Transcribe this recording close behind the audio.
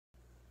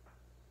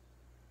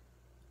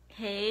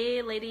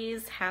Hey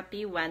ladies,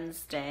 happy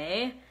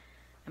Wednesday.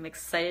 I'm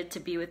excited to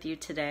be with you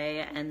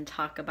today and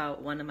talk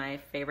about one of my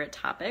favorite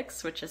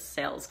topics, which is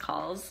sales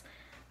calls.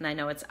 And I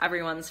know it's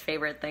everyone's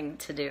favorite thing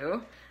to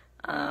do.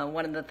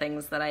 One of the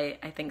things that I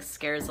think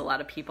scares a lot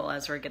of people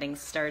as we're getting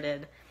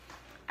started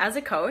as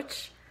a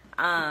coach.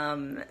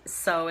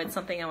 So it's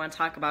something I want to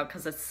talk about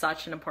because it's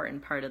such an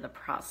important part of the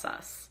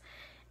process.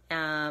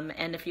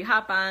 And if you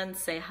hop on,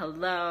 say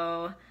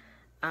hello.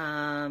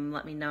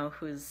 Let me know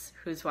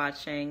who's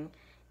watching.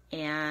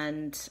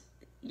 And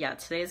yeah,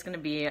 today's going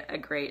to be a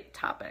great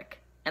topic.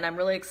 And I'm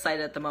really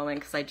excited at the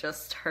moment because I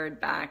just heard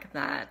back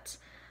that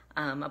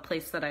a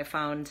place that I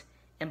found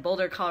in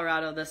Boulder,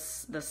 Colorado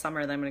this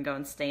summer that I'm going to go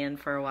and stay in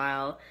for a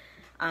while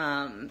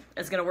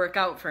is going to work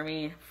out for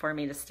me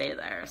to stay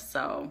there.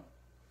 So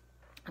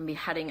I'll be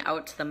heading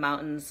out to the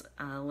mountains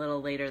a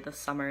little later this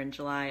summer in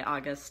July,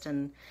 August,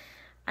 and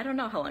I don't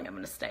know how long I'm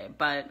going to stay,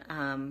 but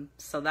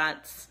so I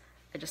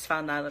just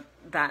found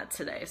that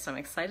today, so I'm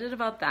excited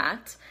about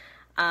that.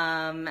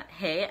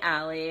 Hey,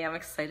 Allie, I'm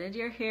excited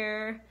you're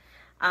here.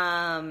 So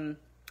I'm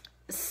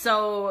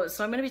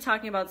going to be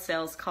talking about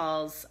sales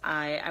calls.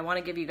 I want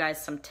to give you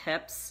guys some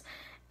tips,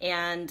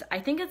 and I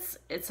think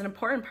it's an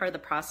important part of the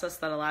process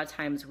that a lot of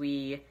times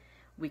we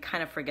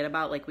kind of forget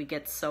about. Like, we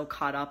get so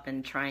caught up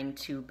in trying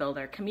to build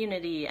our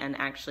community and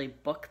actually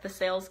book the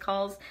sales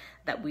calls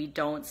that we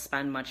don't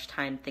spend much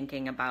time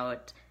thinking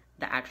about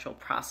the actual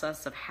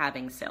process of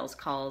having sales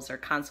calls or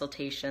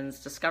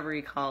consultations,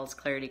 discovery calls,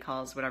 clarity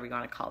calls, whatever you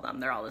want to call them.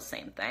 They're all the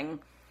same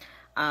thing.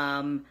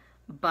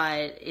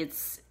 But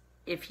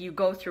if you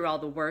go through all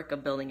the work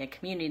of building a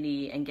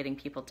community and getting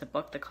people to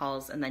book the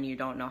calls, and then you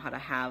don't know how to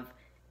have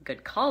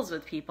good calls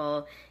with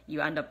people,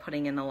 you end up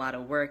putting in a lot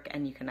of work,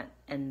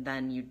 and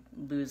then you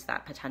lose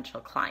that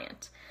potential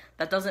client.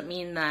 That doesn't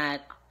mean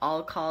that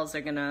all calls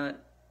are gonna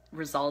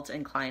result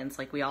in clients.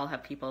 Like, we all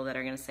have people that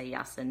are going to say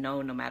yes and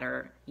no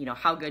matter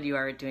how good you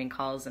are at doing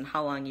calls and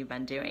how long you've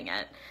been doing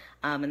it,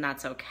 and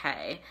that's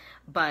okay.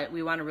 But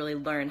we want to really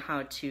learn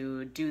how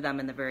to do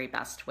them in the very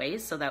best way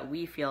so that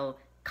we feel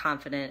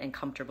confident and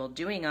comfortable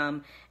doing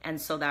them,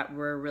 and so that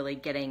we're really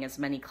getting as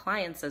many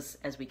clients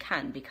as we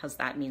can, because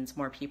that means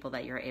more people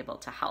that you're able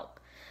to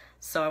help.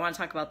 So I want to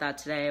talk about that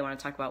today. I want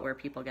to talk about where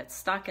people get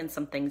stuck and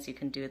some things you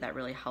can do that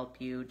really help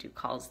you do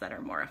calls that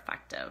are more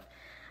effective.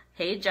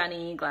 Hey,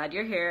 Jenny, glad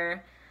you're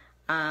here.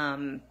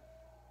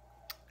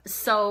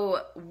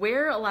 So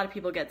where a lot of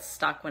people get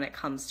stuck when it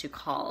comes to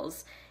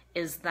calls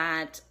is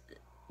that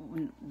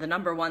the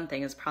number one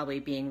thing is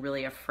probably being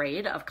really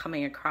afraid of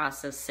coming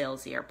across as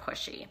salesy or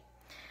pushy.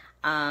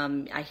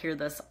 I hear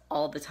this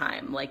all the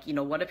time. Like,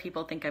 what if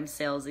people think I'm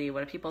salesy?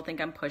 What if people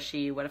think I'm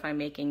pushy? What if I'm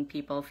making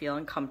people feel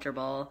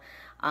uncomfortable?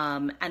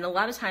 And a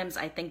lot of times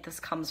I think this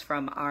comes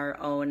from our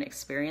own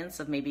experience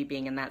of maybe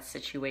being in that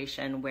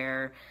situation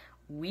where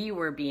we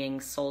were being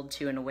sold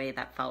to in a way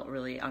that felt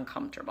really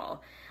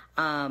uncomfortable.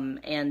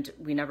 And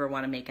we never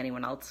want to make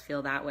anyone else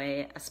feel that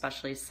way,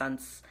 especially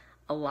since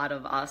a lot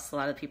of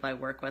the people I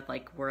work with,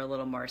 like, we're a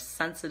little more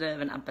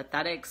sensitive and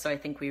empathetic. So I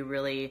think we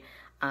really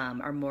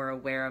are more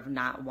aware of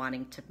not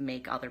wanting to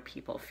make other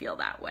people feel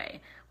that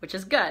way, which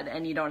is good,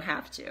 and you don't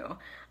have to.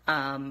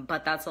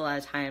 But that's a lot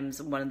of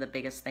times one of the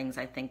biggest things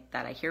I think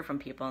that I hear from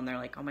people, and they're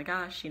like, oh my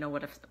gosh,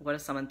 what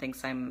if someone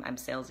thinks I'm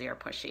salesy or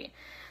pushy?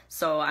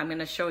 So I'm going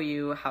to show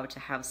you how to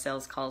have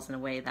sales calls in a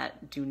way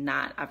that do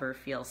not ever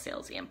feel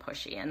salesy and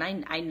pushy. And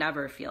I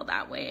never feel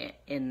that way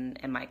in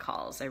my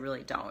calls. I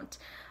really don't.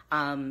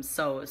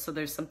 So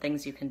there's some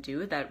things you can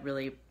do that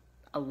really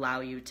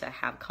allow you to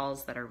have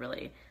calls that are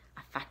really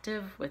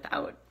effective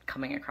without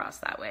coming across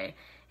that way.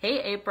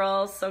 Hey,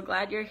 April, so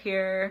glad you're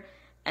here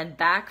and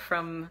back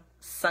from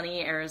sunny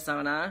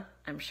Arizona.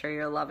 I'm sure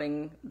you're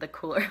loving the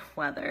cooler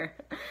weather.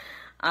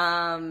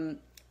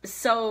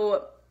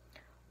 So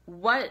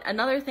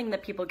another thing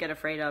that people get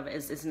afraid of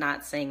is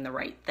not saying the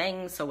right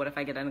thing. So what if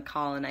I get on a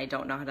call and I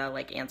don't know how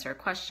to answer a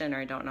question, or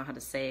I don't know how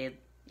to say,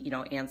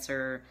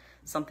 answer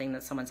something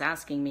that someone's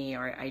asking me,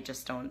 or I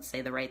just don't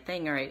say the right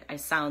thing, or I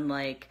sound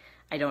like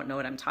I don't know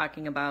what I'm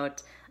talking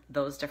about,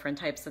 those different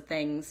types of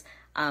things.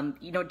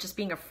 Just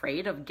being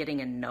afraid of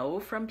getting a no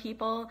from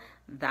people,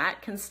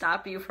 that can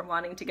stop you from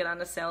wanting to get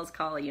on a sales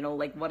call.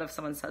 Like, what if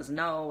someone says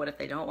no? What if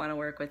they don't want to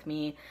work with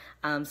me?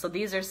 So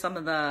these are some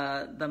of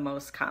the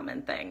most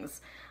common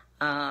things.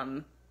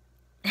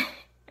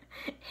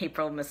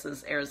 April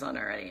misses Arizona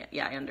already.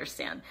 Yeah, I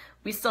understand.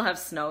 We still have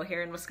snow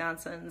here in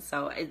Wisconsin,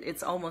 so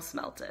it's almost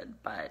melted,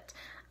 but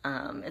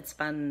it's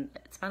been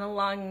a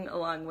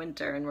long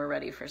winter, and we're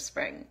ready for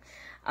spring.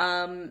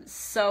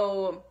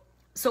 So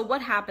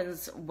what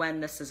happens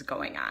when this is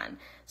going on?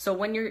 So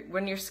when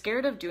you're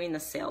scared of doing the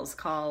sales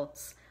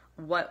calls,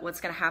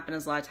 what's going to happen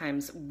is a lot of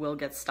times we'll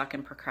get stuck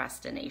in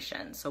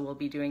procrastination. So we'll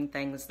be doing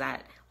things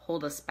that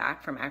hold us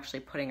back from actually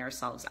putting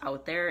ourselves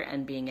out there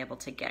and being able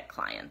to get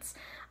clients.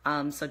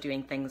 So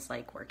doing things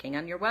like working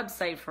on your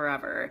website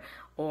forever,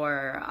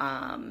 or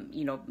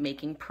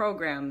making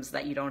programs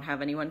that you don't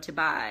have anyone to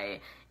buy,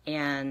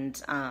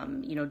 and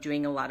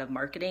doing a lot of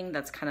marketing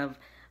that's kind of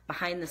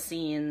behind the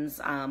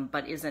scenes,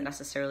 but isn't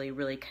necessarily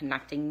really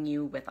connecting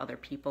you with other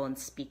people and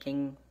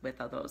speaking with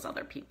those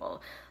other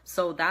people.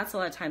 So that's a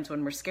lot of times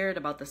when we're scared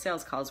about the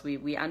sales calls,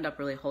 we end up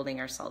really holding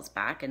ourselves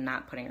back and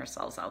not putting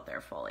ourselves out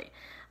there fully.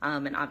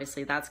 And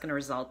obviously that's going to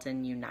result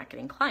in you not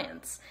getting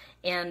clients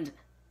and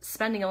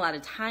spending a lot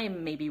of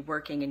time maybe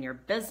working in your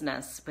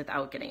business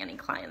without getting any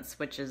clients,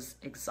 which is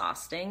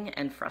exhausting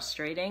and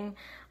frustrating.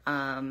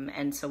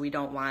 And so we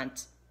don't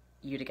want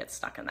you to get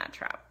stuck in that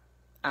trap.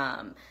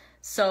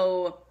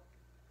 So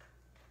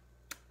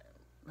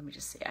let me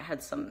just see, I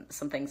had some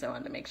things I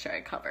wanted to make sure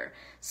I cover.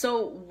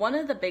 So one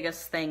of the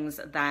biggest things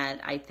that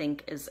I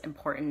think is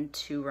important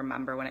to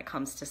remember when it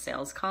comes to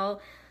sales calls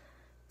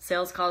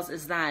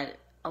is that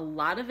a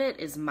lot of it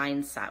is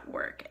mindset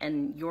work,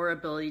 and your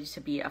ability to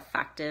be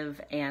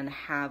effective and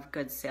have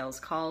good sales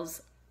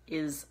calls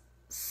is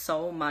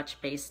so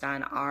much based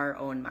on our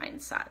own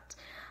mindset.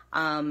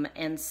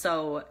 And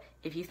so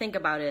if you think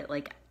about it,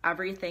 like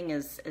everything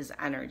is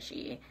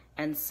energy.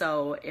 And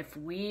so if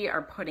we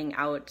are putting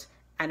out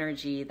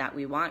energy that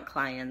we want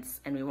clients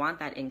and we want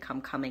that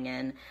income coming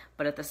in,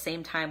 but at the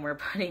same time we're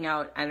putting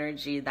out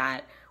energy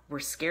that we're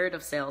scared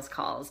of sales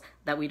calls,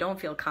 that we don't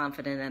feel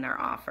confident in our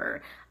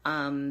offer,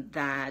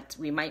 that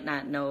we might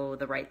not know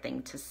the right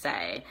thing to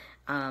say,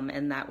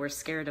 and that we're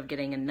scared of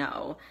getting a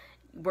no,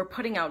 we're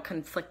putting out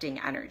conflicting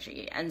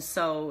energy. And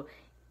so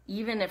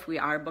even if we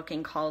are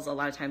booking calls, a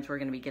lot of times we're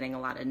going to be getting a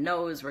lot of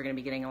no's, we're going to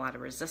be getting a lot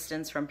of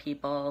resistance from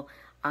people.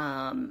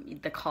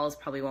 The calls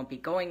probably won't be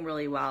going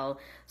really well.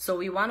 So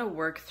we want to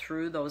work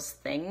through those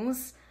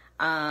things.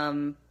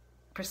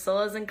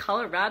 Priscilla's in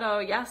Colorado.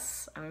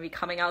 Yes, I'm going to be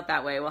coming out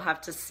that way. We'll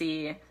have to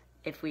see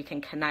if we can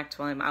connect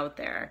while I'm out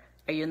there.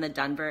 Are you in the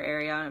Denver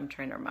area? I'm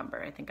trying to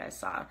remember. I think I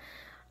saw.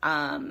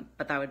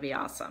 But that would be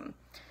awesome.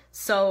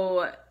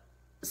 So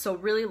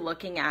really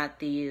looking at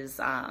these,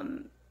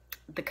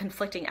 the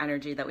conflicting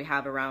energy that we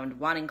have around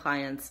wanting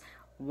clients,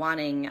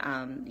 wanting,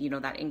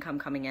 that income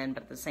coming in,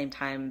 but at the same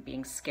time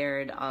being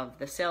scared of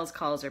the sales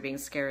calls or being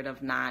scared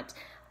of not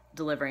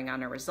delivering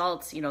on our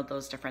results,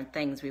 those different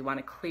things. We want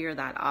to clear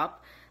that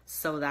up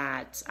so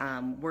that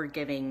we're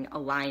giving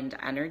aligned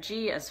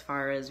energy as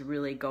far as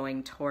really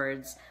going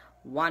towards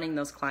wanting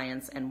those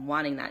clients and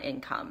wanting that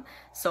income.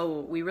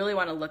 So we really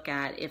want to look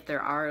at if there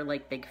are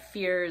like big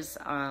fears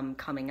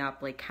coming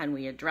up, like can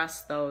we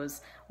address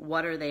those?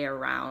 What are they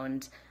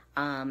around?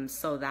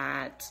 So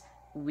that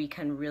we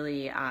can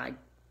really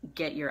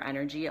get your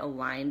energy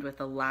aligned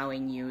with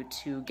allowing you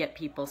to get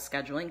people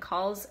scheduling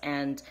calls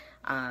and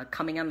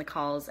coming on the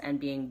calls and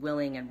being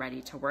willing and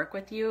ready to work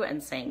with you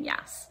and saying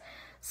yes.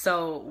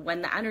 So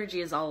when the energy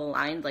is all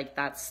aligned, like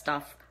that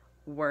stuff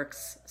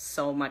works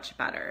so much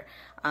better.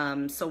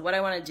 So what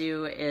I want to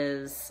do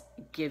is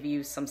give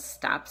you some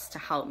steps to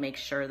help make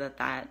sure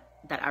that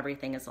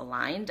everything is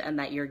aligned and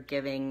that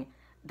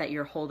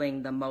you're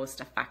holding the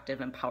most effective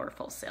and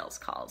powerful sales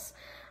calls.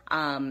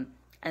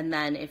 And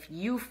then if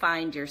you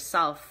find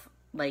yourself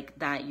like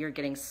that you're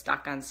getting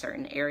stuck on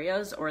certain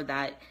areas, or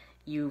that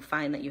you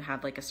find that you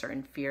have like a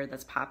certain fear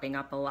that's popping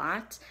up a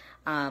lot,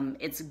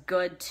 it's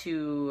good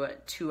to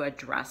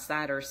address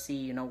that or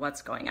see,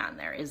 what's going on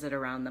there. Is it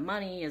around the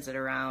money? Is it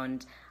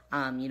around,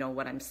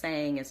 what I'm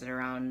saying? Is it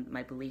around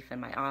my belief in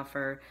my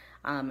offer?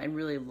 And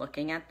really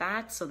looking at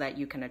that so that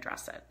you can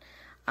address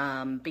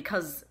it.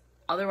 Because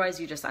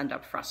otherwise you just end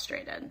up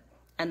frustrated.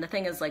 And the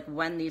thing is, like,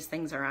 when these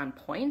things are on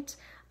point,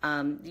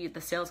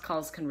 the sales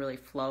calls can really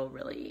flow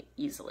really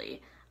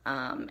easily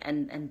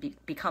and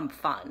become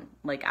fun.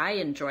 Like, I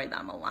enjoy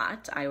them a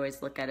lot. I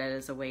always look at it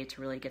as a way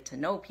to really get to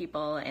know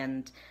people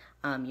and,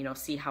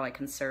 see how I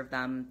can serve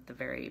them the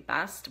very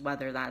best,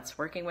 whether that's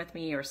working with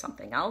me or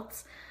something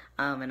else.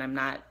 And I'm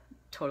not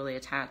totally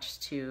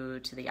attached to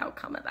the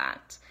outcome of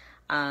that.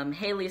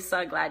 Hey,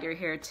 Lisa, glad you're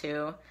here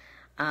too.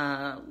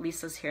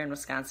 Lisa's here in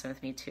Wisconsin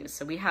with me too.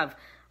 So we have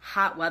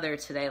hot weather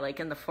today, like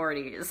in the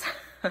 40s,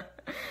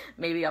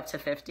 maybe up to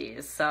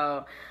 50s.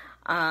 So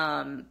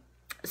I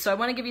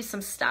want to give you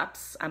some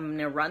steps. I'm going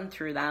to run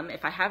through them.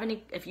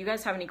 If you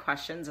guys have any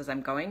questions as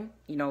I'm going,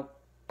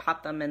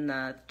 pop them in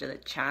the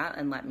chat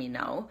and let me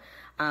know.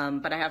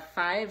 But I have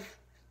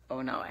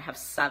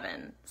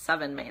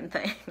seven main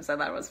things. I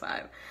thought it was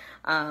 5,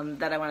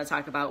 that I want to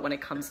talk about when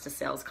it comes to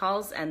sales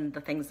calls and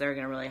the things that are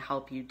going to really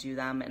help you do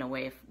them in a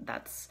way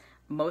that's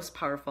most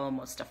powerful,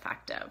 most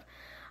effective.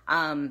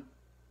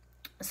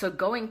 So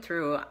going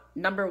through,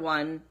 number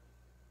 1,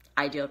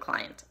 ideal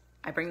client.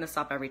 I bring this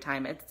up every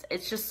time.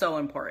 It's just so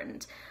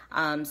important.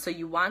 So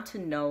you want to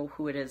know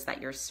who it is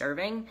that you're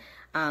serving,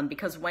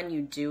 because when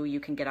you do, you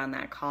can get on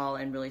that call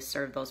and really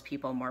serve those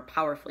people more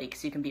powerfully,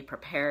 because you can be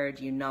prepared.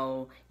 You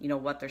know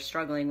what they're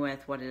struggling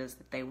with, what it is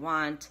that they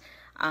want.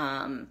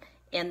 And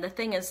the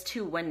thing is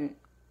too, when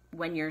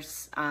you're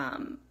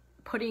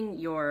putting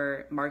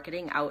your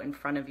marketing out in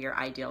front of your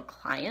ideal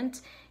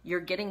client, you're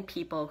getting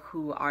people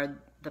who are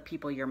the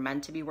people you're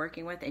meant to be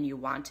working with and you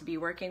want to be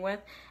working with,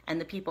 and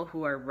the people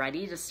who are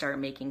ready to start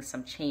making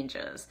some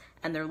changes,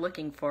 and they're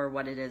looking for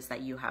what it is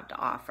that you have to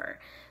offer.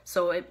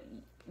 So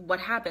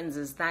what happens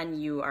is then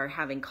you are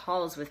having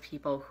calls with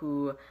people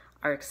who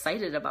are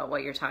excited about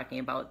what you're talking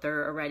about.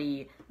 They're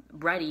already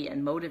ready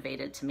and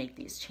motivated to make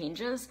these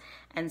changes.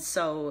 And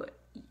so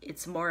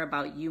it's more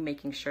about you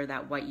making sure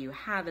that what you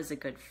have is a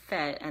good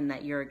fit and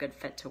that you're a good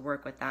fit to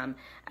work with them,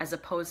 as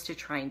opposed to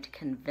trying to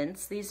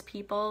convince these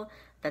people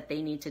that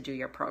they need to do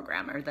your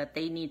program, or that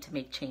they need to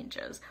make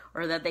changes,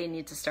 or that they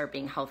need to start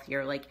being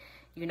healthier. Like,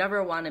 you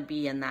never want to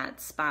be in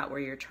that spot where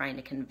you're trying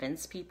to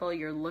convince people.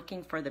 You're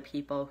looking for the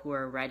people who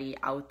are already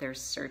out there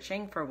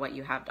searching for what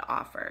you have to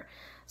offer.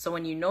 So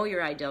when you know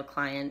your ideal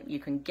client, you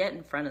can get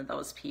in front of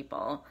those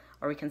people,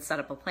 or we can set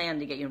up a plan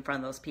to get you in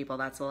front of those people.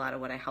 That's a lot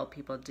of what I help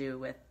people do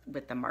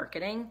with the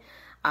marketing.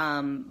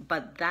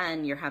 But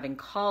then you're having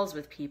calls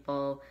with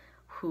people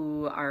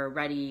who are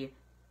already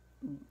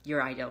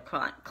your ideal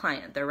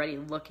client. They're already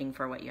looking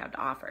for what you have to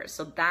offer.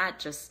 So that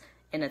just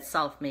in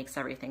itself makes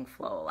everything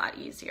flow a lot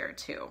easier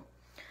too.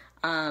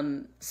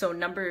 So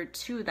number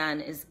 2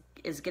 then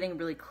is getting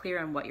really clear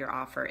on what your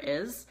offer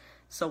is.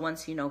 So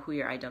once you know who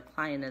your ideal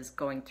client is,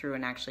 going through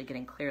and actually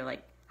getting clear,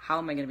 like, how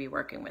am I going to be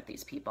working with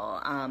these people?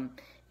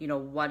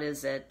 What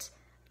is it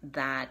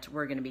that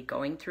we're going to be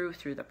going through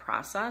the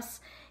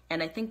process?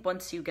 And I think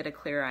once you get a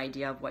clear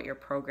idea of what your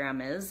program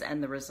is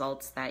and the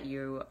results that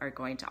you are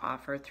going to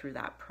offer through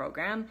that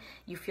program,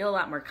 you feel a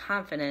lot more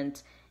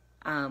confident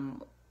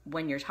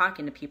when you're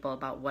talking to people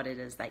about what it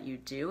is that you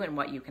do and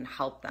what you can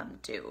help them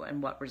do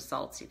and what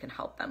results you can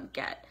help them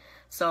get.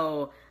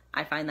 So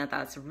I find that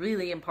that's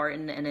really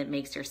important, and it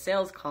makes your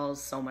sales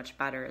calls so much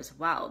better as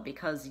well,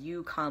 because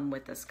you come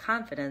with this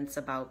confidence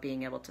about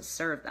being able to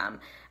serve them,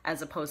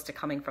 as opposed to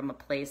coming from a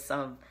place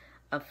of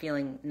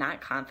feeling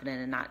not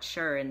confident and not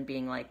sure and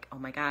being like, oh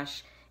my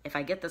gosh, if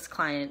I get this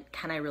client,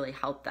 can I really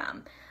help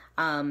them?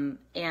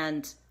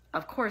 And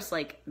of course,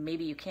 like,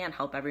 maybe you can't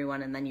help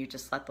everyone, and then you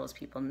just let those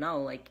people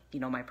know, like,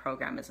 my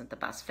program isn't the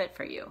best fit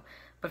for you.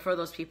 But for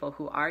those people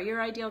who are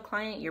your ideal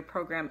client, your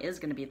program is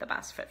going to be the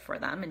best fit for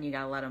them, and you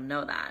got to let them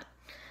know that.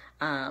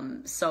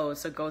 So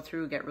go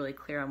through, get really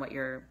clear on what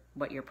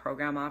your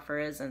program offer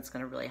is, and it's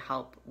going to really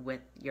help with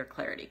your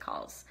clarity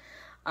calls.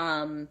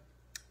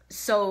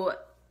 So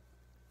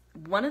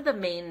one of the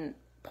main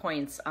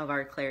points of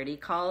our clarity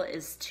call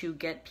is to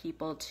get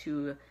people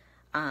to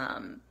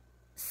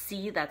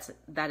see that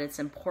it's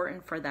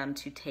important for them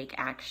to take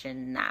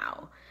action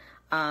now.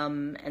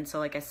 And so,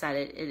 like I said,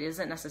 it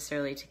isn't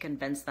necessarily to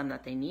convince them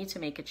that they need to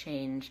make a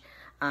change.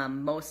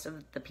 Most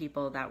of the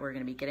people that we're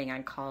going to be getting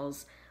on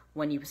calls,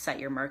 when you set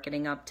your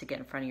marketing up to get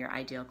in front of your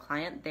ideal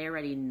client, they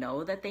already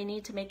know that they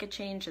need to make a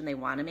change and they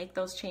want to make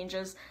those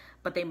changes,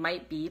 but they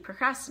might be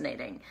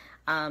procrastinating.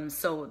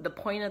 So the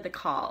point of the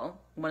call,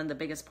 one of the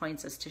biggest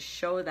points, is to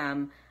show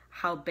them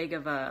how big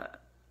of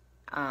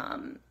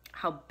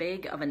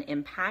an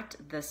impact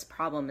this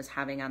problem is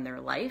having on their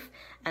life,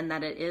 and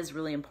that it is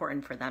really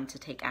important for them to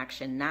take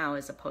action now,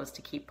 as opposed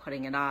to keep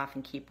putting it off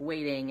and keep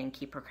waiting and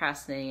keep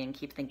procrastinating and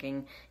keep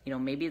thinking,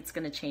 maybe it's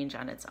going to change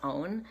on its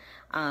own.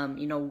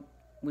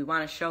 We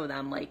want to show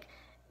them, like,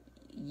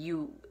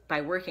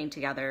 by working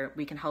together,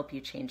 we can help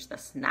you change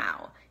this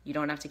now. You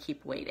don't have to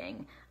keep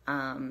waiting.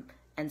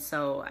 And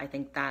so I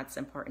think that's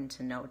important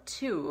to know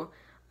too,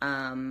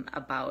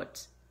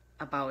 about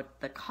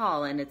the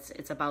call, and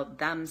it's about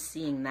them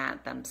seeing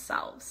that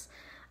themselves.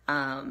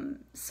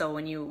 So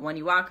when you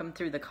walk them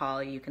through the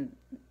call, you can,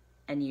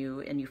 and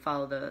you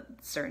follow the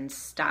certain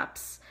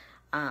steps,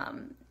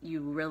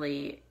 you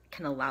really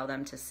can allow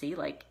them to see,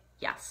 like,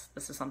 yes,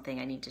 this is something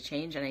I need to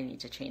change, and I need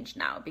to change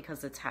now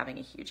because it's having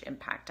a huge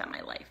impact on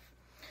my life.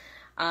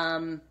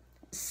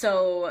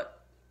 So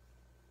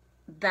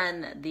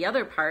then the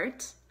other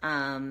part,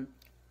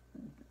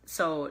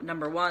 so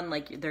number 1,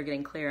 like, they're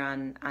getting clear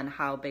on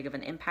how big of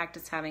an impact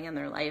it's having on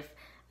their life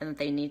and that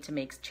they need to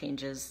make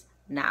changes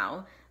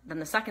now. Then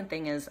the second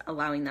thing is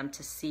allowing them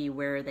to see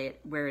where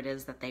it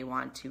is that they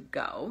want to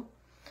go,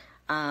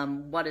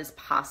 what is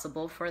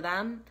possible for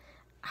them,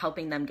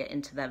 helping them get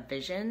into that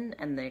vision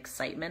and the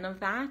excitement of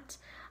that.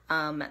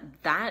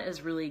 That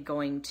is really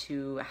going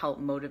to help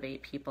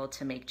motivate people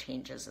to make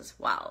changes as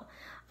well.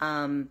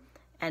 And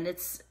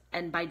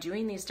by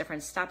doing these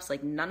different steps,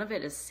 like, none of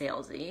it is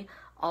salesy.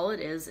 All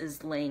it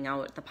is laying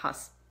out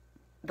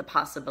the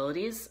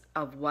possibilities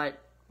of what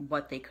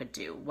they could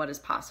do, what is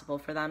possible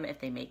for them if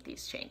they make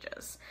these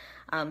changes.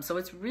 So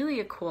it's really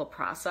a cool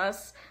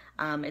process.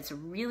 It's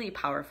really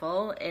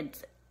powerful.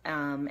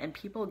 And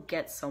people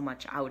get so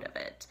much out of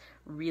it,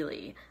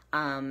 really.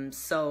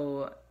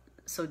 So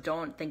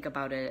don't think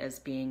about it as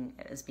being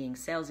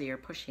salesy or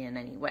pushy in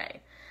any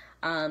way.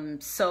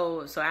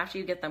 So after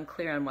you get them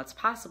clear on what's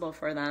possible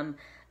for them,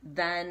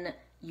 then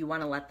you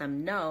want to let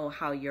them know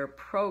how your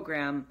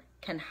program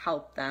can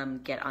help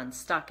them get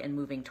unstuck and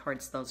moving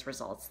towards those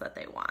results that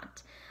they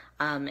want.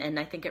 And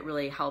I think it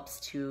really helps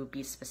to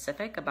be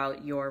specific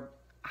about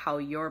how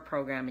your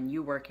program and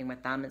you working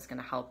with them is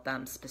going to help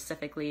them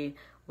specifically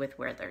with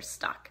where they're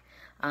stuck.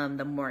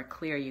 The more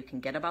clear you can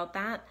get about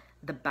that,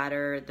 the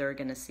better they're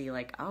going to see,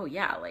 like, oh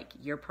yeah, like,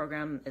 your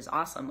program is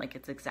awesome. Like,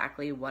 it's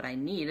exactly what I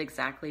need,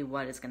 exactly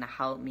what is going to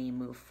help me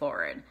move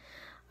forward.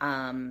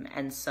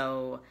 And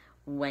so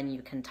when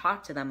you can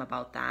talk to them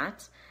about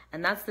that.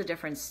 And that's the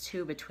difference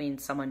too between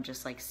someone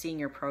just like seeing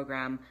your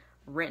program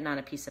written on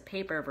a piece of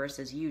paper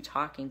versus you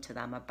talking to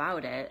them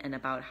about it and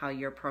about how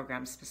your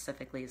program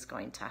specifically is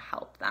going to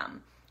help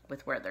them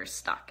with where they're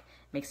stuck.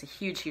 It makes a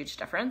huge, huge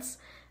difference.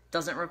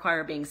 Doesn't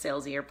require being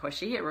salesy or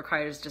pushy. It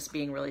requires just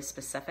being really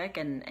specific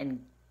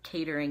and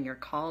catering your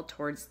call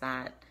towards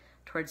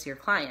your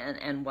client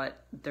and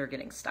what they're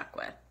getting stuck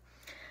with.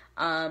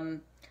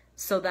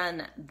 So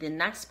then the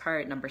next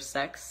part, number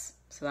 6,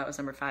 so that was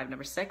number 5,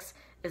 number 6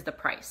 is the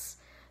price.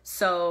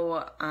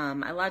 So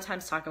I a lot of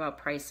times talk about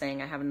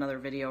pricing. I have another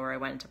video where I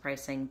went into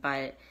pricing,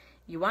 but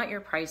you want your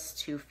price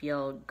to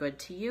feel good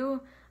to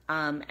you.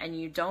 And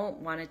you don't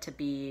want it to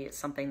be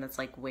something that's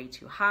like way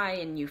too high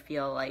and you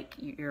feel like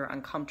you're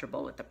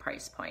uncomfortable with the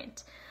price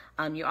point.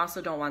 You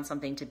also don't want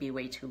something to be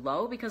way too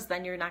low, because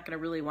then you're not going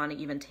to really want to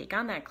even take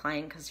on that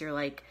client, because you're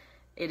like,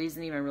 it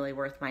isn't even really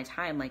worth my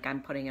time. Like,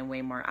 I'm putting in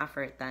way more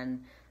effort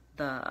than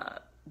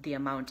the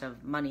amount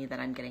of money that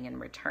I'm getting in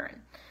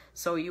return.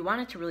 So you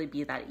want it to really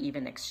be that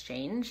even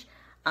exchange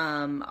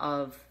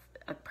of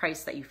a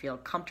price that you feel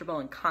comfortable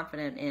and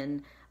confident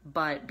in,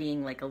 but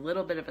being like a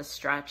little bit of a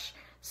stretch,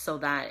 so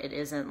that it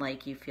isn't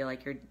like you feel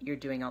like you're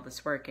doing all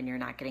this work and you're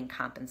not getting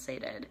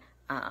compensated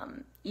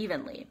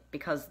evenly,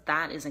 because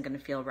that isn't going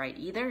to feel right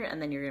either, and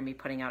then you're going to be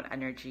putting out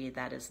energy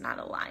that is not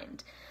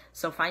aligned.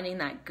 So finding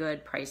that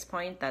good price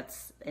point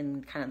that's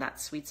in kind of that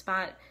sweet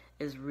spot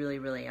is really,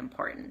 really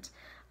important.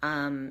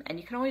 And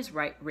you can always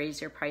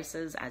raise your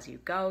prices as you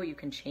go. You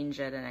can change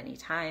it at any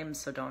time,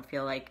 so don't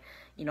feel like,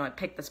 I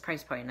picked this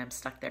price point and I'm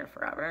stuck there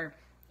forever.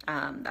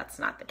 That's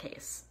not the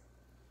case.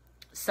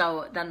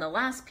 So then the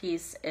last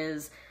piece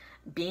is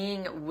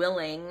being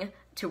willing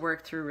to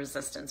work through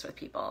resistance with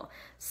people.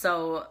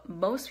 So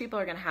most people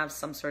are going to have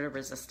some sort of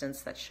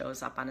resistance that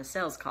shows up on a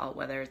sales call,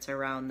 whether it's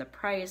around the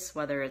price,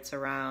 whether it's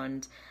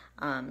around,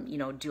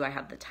 do I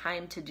have the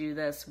time to do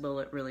this?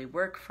 Will it really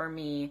work for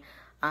me?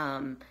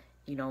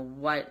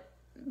 What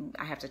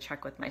I have to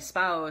check with my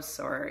spouse,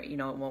 or, it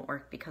won't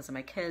work because of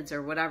my kids,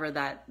 or whatever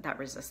that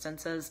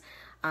resistance is.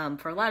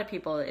 For a lot of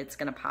people, it's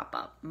going to pop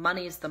up.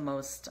 Money is the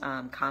most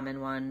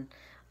common one,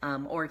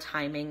 or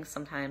timing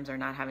sometimes, or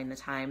not having the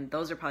time.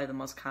 Those are probably the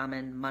most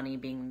common, money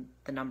being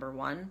the number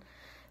one.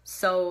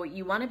 So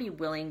you want to be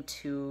willing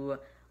to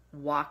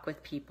walk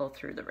with people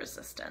through the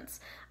resistance.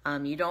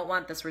 You don't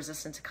want this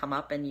resistance to come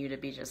up and you to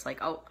be just like,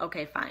 oh,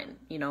 okay, fine.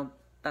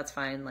 That's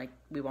fine. Like,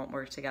 we won't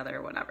work together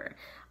or whatever.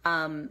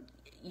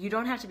 You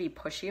don't have to be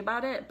pushy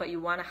about it, but you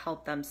want to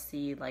help them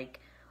see, like,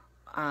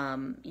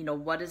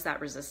 what is that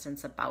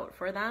resistance about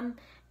for them,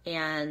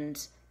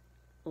 and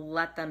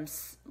let them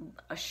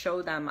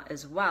show them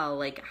as well,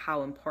 like,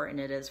 how important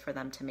it is for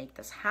them to make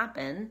this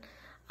happen,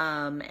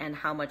 and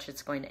how much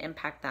it's going to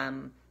impact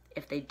them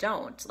if they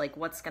don't. Like,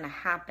 what's going to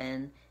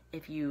happen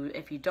if you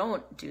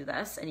don't do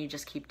this and you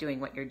just keep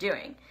doing what you're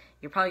doing?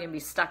 You're probably going to be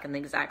stuck in the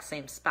exact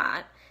same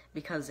spot,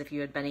 because if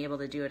you had been able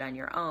to do it on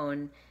your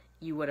own,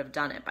 you would have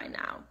done it by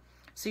now.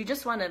 So you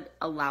just want to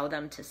allow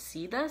them to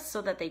see this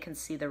so that they can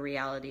see the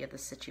reality of the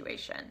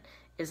situation.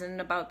 Isn't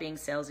about being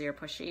salesy or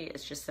pushy.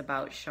 It's just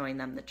about showing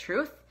them the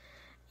truth.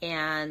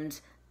 And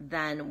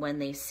then when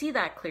they see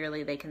that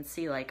clearly, they can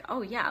see, like,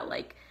 oh yeah,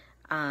 like,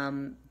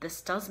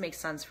 this does make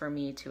sense for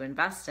me to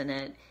invest in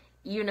it.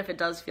 Even if it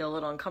does feel a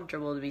little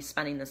uncomfortable to be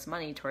spending this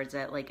money towards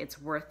it, like,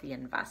 it's worth the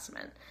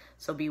investment.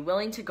 So be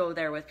willing to go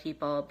there with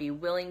people, be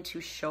willing to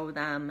show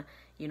them,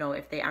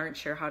 if they aren't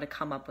sure how to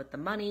come up with the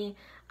money.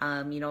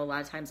 A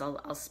lot of times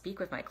I'll speak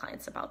with my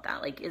clients about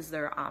that. Like, is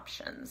there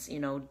options?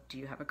 Do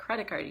you have a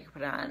credit card you can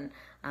put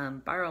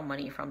on, borrow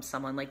money from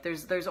someone? Like,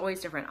 there's always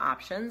different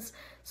options.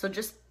 So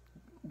just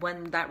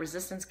when that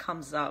resistance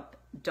comes up,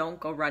 don't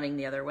go running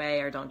the other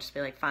way, or don't just be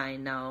like,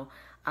 fine, no.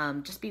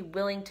 Just be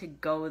willing to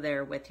go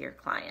there with your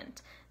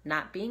client,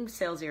 not being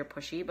salesy or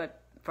pushy, but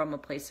from a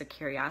place of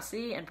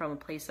curiosity and from a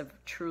place of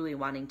truly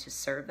wanting to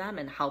serve them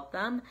and help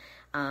them.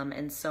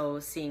 And so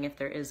seeing if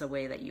there is a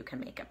way that you can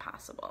make it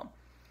possible.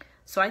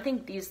 So I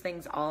think these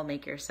things all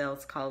make your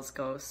sales calls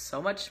go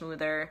so much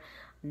smoother.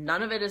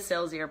 None of it is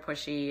salesy or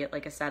pushy.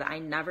 Like I said, I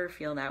never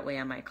feel that way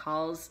on my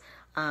calls.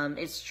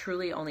 It's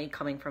truly only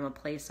coming from a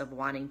place of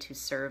wanting to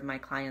serve my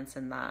clients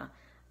in the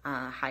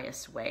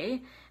highest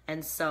way.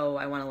 And so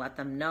I want to let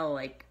them know,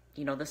 like,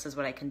 this is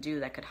what I can do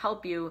that could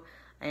help you.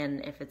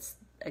 And if it's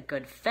a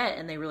good fit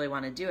and they really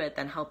want to do it,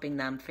 then helping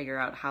them figure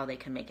out how they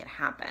can make it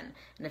happen.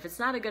 And if it's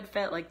not a good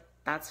fit, like,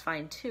 that's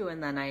fine too.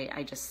 And then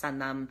I just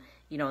send them,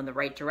 in the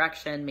right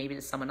direction, maybe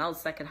to someone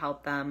else that could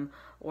help them.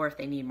 Or if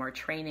they need more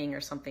training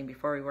or something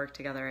before we work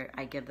together,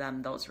 I give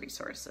them those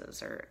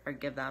resources or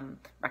give them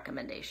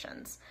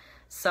recommendations.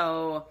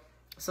 So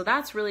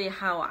that's really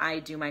how I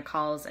do my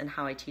calls and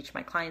how I teach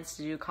my clients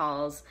to do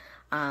calls.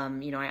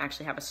 I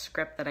actually have a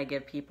script that I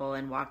give people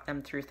and walk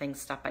them through things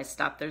step by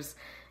step. There's,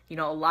 a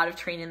lot of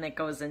training that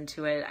goes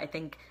into it. I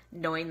think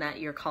knowing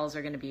that your calls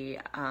are going to be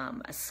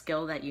a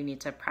skill that you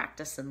need to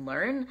practice and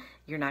learn,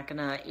 you're not going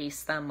to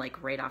ace them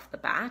like right off the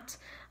bat.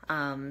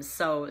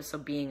 So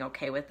being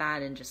okay with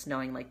that and just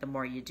knowing, like, the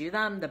more you do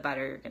them, the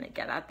better you're going to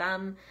get at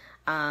them.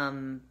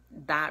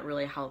 that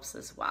really helps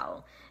as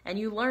well. And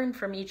you learn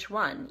from each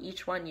one.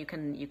 Each one you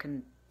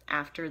can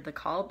after the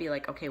call be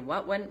like, okay,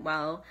 what went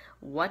well?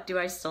 What do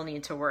I still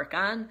need to work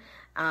on?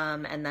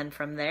 And then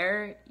from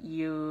there,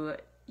 you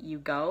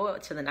go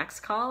to the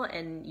next call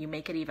and you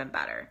make it even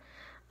better.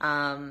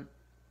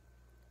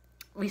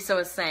 Lisa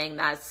was saying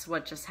that's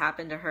what just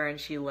happened to her and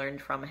she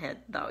learned from it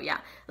though. Yeah.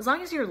 As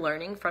long as you're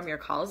learning from your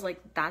calls,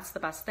 like that's the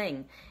best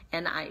thing.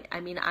 And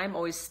I mean, I'm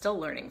always still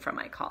learning from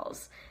my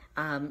calls.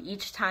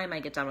 Each time I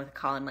get done with a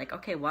call, I'm like,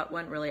 okay, what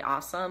went really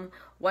awesome?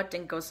 What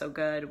didn't go so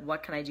good?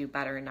 What can I do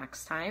better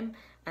next time?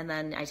 And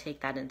then I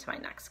take that into my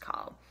next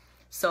call.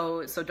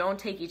 So don't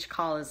take each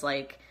call as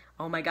like,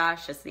 oh my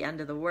gosh, it's the end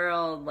of the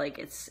world. Like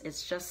it's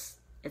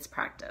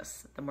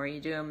practice. The more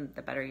you do them,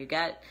 the better you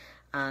get.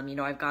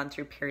 I've gone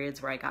through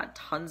periods where I got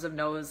tons of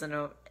no's in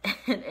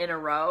a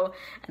row,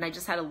 and I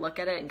just had to look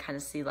at it and kind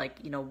of see like,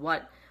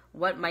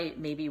 what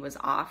maybe was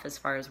off as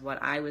far as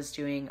what I was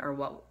doing or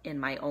what in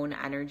my own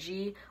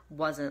energy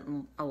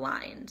wasn't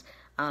aligned.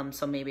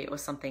 So maybe it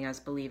was something I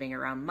was believing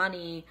around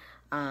money,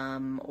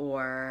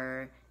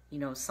 or,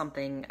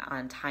 something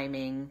on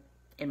timing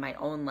in my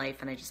own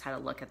life. And I just had to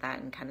look at that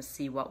and kind of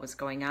see what was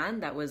going on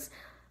that was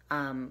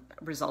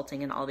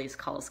resulting in all these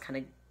calls kind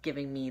of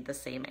giving me the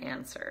same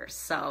answer.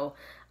 So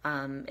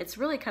it's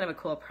really kind of a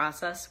cool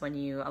process when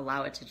you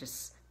allow it to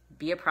just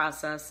be a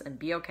process and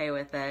be okay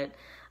with it.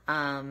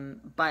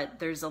 But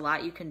there's a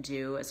lot you can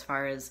do as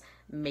far as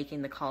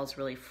making the calls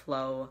really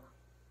flow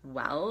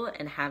well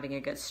and having a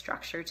good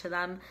structure to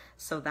them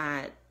so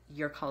that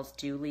your calls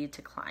do lead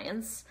to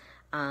clients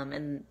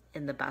in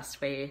the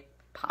best way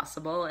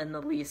possible, in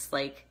the least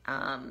I'd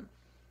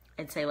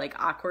say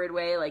awkward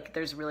way. Like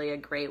there's really a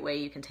great way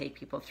you can take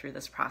people through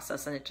this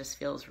process and it just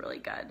feels really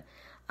good.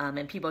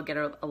 And people get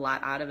a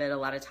lot out of it. A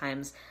lot of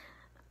times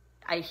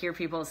I hear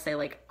people say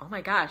like, oh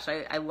my gosh,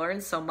 I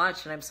learned so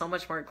much and I'm so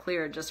much more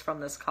clear just from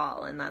this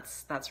call. And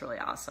that's really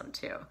awesome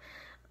too.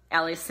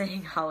 Allie's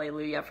saying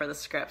hallelujah for the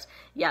script.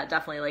 Yeah,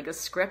 definitely. Like a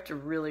script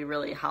really,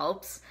 really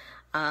helps.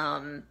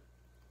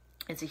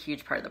 It's a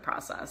huge part of the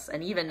process.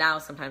 And even now,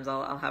 sometimes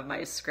I'll have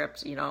my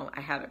script,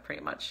 I have it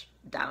pretty much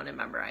down and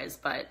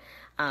memorized, but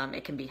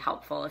it can be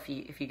helpful if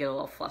you get a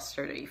little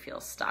flustered or you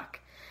feel stuck.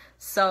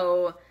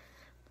 So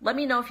let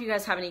me know if you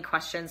guys have any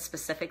questions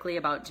specifically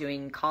about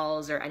doing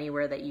calls or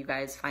anywhere that you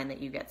guys find that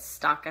you get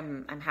stuck.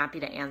 I'm happy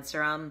to answer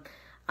them.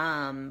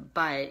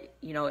 But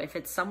if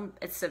it's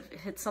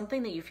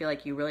something that you feel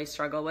like you really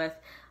struggle with,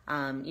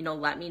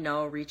 let me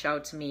know, reach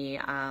out to me,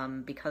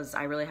 because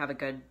I really have a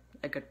good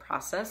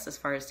process as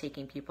far as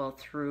taking people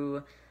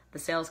through the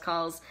sales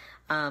calls.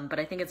 But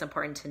I think it's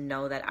important to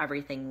know that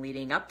everything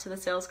leading up to the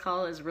sales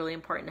call is really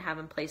important to have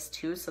in place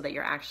too, so that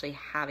you're actually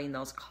having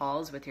those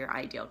calls with your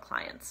ideal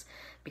clients,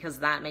 because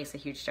that makes a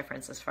huge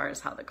difference as far as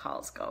how the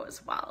calls go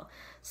as well.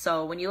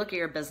 So when you look at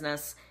your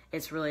business,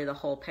 it's really the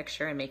whole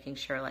picture and making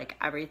sure like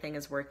everything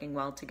is working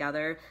well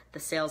together. The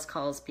sales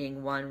calls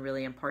being one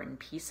really important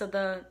piece of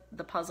the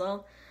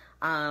puzzle.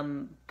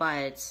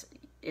 But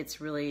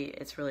it's really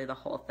the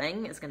whole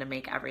thing is going to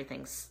make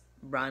everything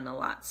run a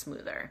lot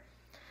smoother.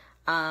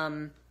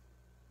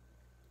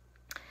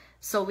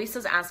 So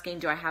Lisa's asking,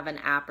 do I have an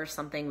app or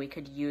something we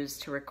could use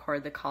to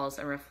record the calls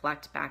and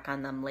reflect back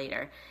on them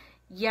later?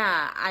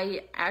 Yeah,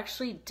 I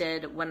actually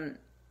did when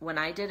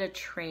I did a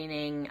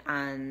training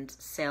on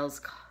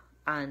sales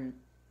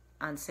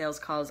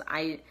calls,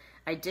 I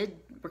did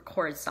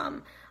record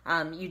some.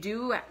 You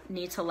do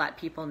need to let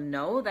people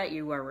know that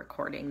you are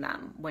recording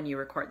them when you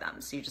record them.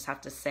 So you just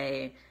have to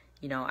say,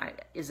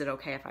 is it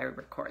okay if I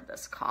record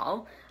this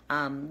call?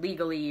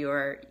 Legally, you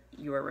are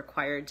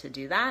required to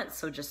do that.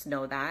 So just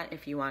know that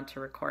if you want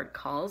to record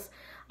calls.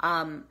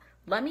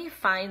 Let me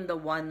find the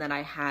one that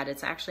I had.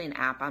 It's actually an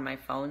app on my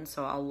phone,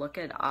 so I'll look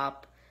it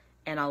up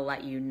and I'll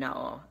let you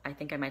know. I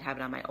think I might have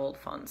it on my old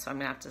phone, so I'm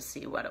gonna have to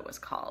see what it was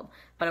called.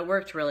 But it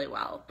worked really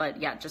well. But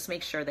yeah, just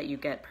make sure that you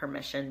get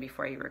permission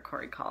before you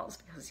record calls,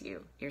 because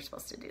you're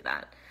supposed to do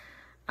that.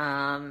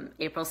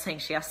 April's saying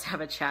she has to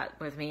have a chat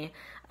with me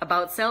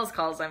about sales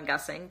calls, I'm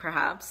guessing,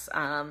 perhaps.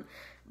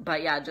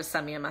 But yeah, just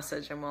send me a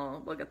message and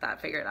we'll get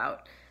that figured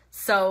out.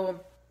 So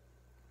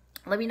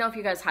let me know if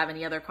you guys have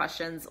any other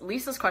questions.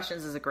 Lisa's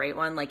questions is a great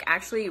one. Like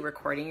actually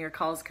recording your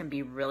calls can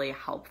be really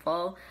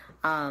helpful.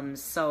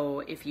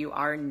 So if you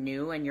are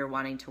new and you're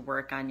wanting to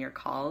work on your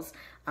calls,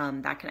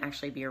 that can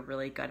actually be a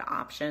really good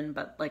option.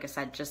 But like I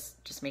said,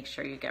 just make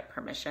sure you get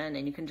permission,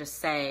 and you can just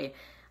say,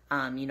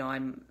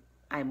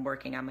 I'm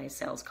working on my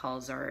sales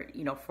calls, or,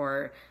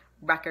 for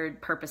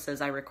record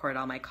purposes, I record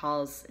all my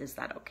calls. Is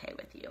that okay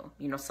with you?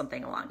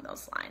 Something along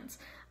those lines.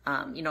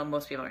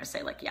 Most people are going to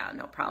say like, yeah,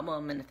 no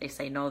problem. And if they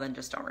say no, then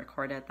just don't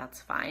record it.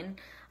 That's fine.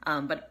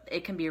 But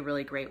it can be a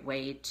really great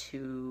way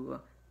to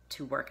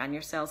work on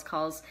your sales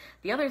calls.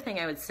 The other thing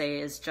I would say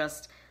is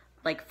just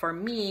like for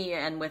me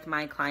and with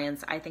my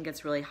clients, I think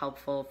it's really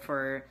helpful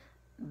for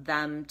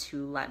them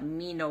to let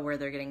me know where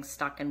they're getting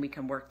stuck, and we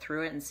can work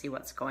through it and see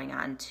what's going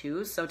on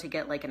too. So to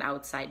get like an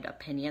outside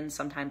opinion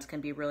sometimes can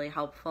be really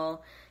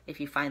helpful if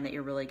you find that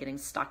you're really getting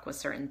stuck with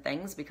certain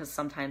things, because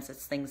sometimes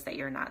it's things that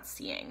you're not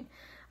seeing.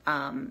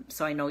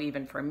 So I know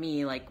even for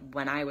me, like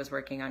when I was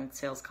working on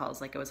sales calls,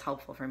 like it was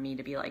helpful for me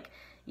to be like,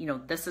 you know,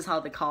 this is how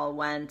the call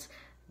went.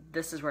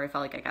 This is where I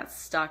felt like I got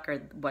stuck or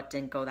what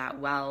didn't go that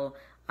well.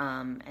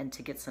 And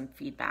to get some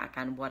feedback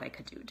on what I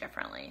could do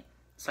differently.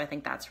 So I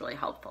think that's really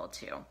helpful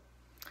too.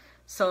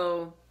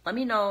 So let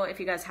me know if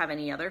you guys have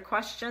any other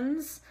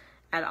questions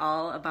at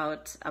all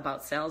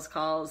about sales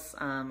calls,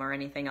 or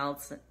anything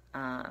else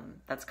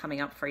that's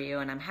coming up for you,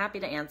 and I'm happy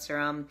to answer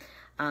them.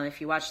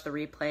 If you watch the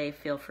replay,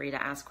 feel free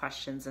to ask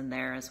questions in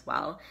there as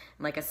well.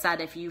 And like I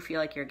said, if you feel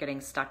like you're getting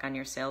stuck on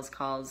your sales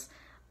calls,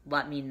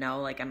 let me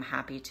know. Like I'm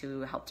happy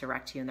to help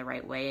direct you in the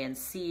right way and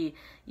see,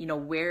 you know,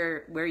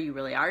 where you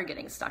really are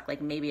getting stuck.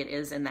 Like maybe it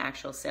is in the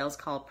actual sales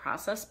call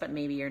process, but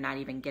maybe you're not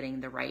even getting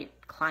the right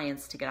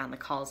clients to get on the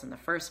calls in the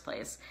first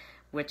place,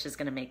 which is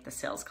going to make the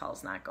sales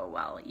calls not go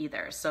well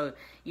either. So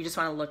you just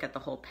want to look at the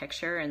whole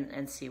picture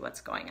and see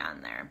what's going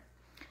on there.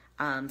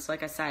 So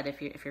like I said,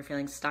 if you're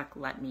feeling stuck,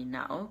 let me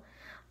know.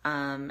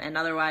 And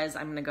otherwise,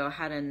 I'm going to go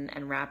ahead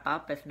and wrap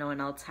up if no one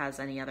else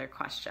has any other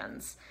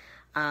questions.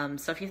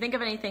 So if you think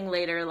of anything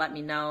later, let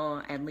me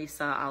know. And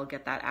Lisa, I'll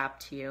get that app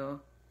to you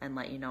and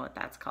let you know what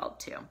that's called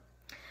too.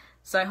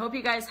 So I hope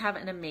you guys have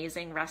an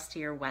amazing rest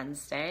of your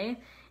Wednesday.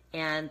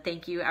 And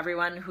thank you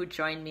everyone who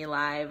joined me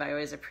live. I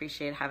always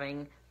appreciate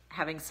having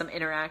some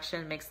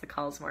interaction, makes the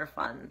calls more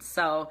fun.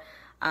 So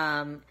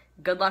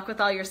good luck with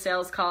all your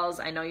sales calls.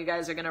 I know you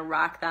guys are going to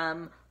rock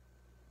them.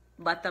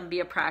 Let them be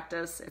a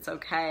practice. It's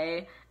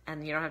okay.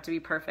 And you don't have to be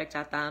perfect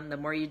at them. The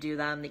more you do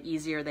them, the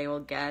easier they will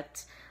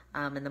get,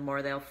 and the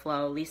more they'll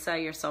flow. Lisa,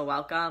 you're so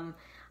welcome.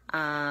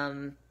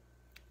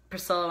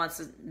 Priscilla wants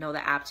to know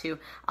the app too.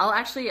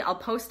 I'll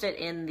post it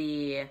in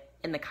the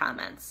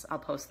comments. I'll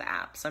post the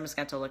app. So I'm just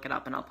going to look it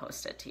up and I'll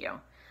post it to you.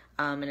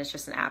 And it's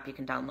just an app you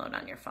can download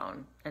on your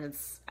phone. And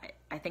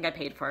I think I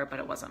paid for it, but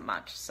it wasn't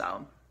much.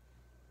 So,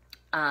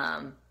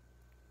 my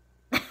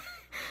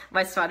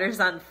sweater's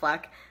on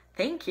Fleck.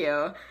 Thank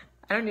you.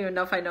 I don't even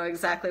know if I know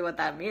exactly what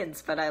that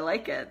means, but I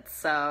like it.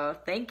 So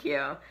thank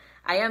you.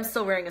 I am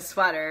still wearing a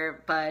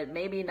sweater, but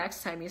maybe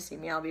next time you see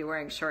me, I'll be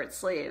wearing short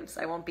sleeves.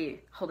 I won't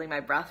be holding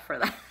my breath for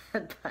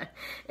that, but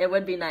it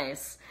would be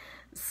nice.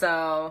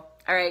 So,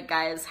 all right,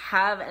 guys,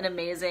 have an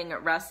amazing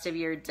rest of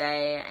your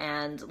day,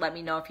 and let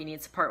me know if you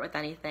need support with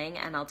anything,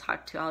 and I'll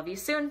talk to all of you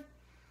soon.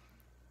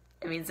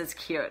 It means it's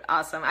cute.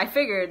 Awesome. I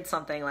figured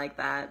something like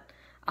that.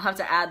 I'll have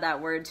to add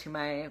that word to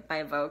my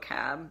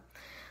vocab.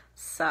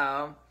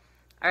 So,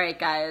 all right,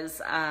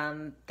 guys,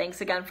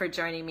 thanks again for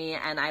joining me,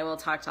 and I will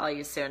talk to all of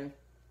you soon.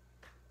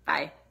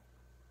 Bye.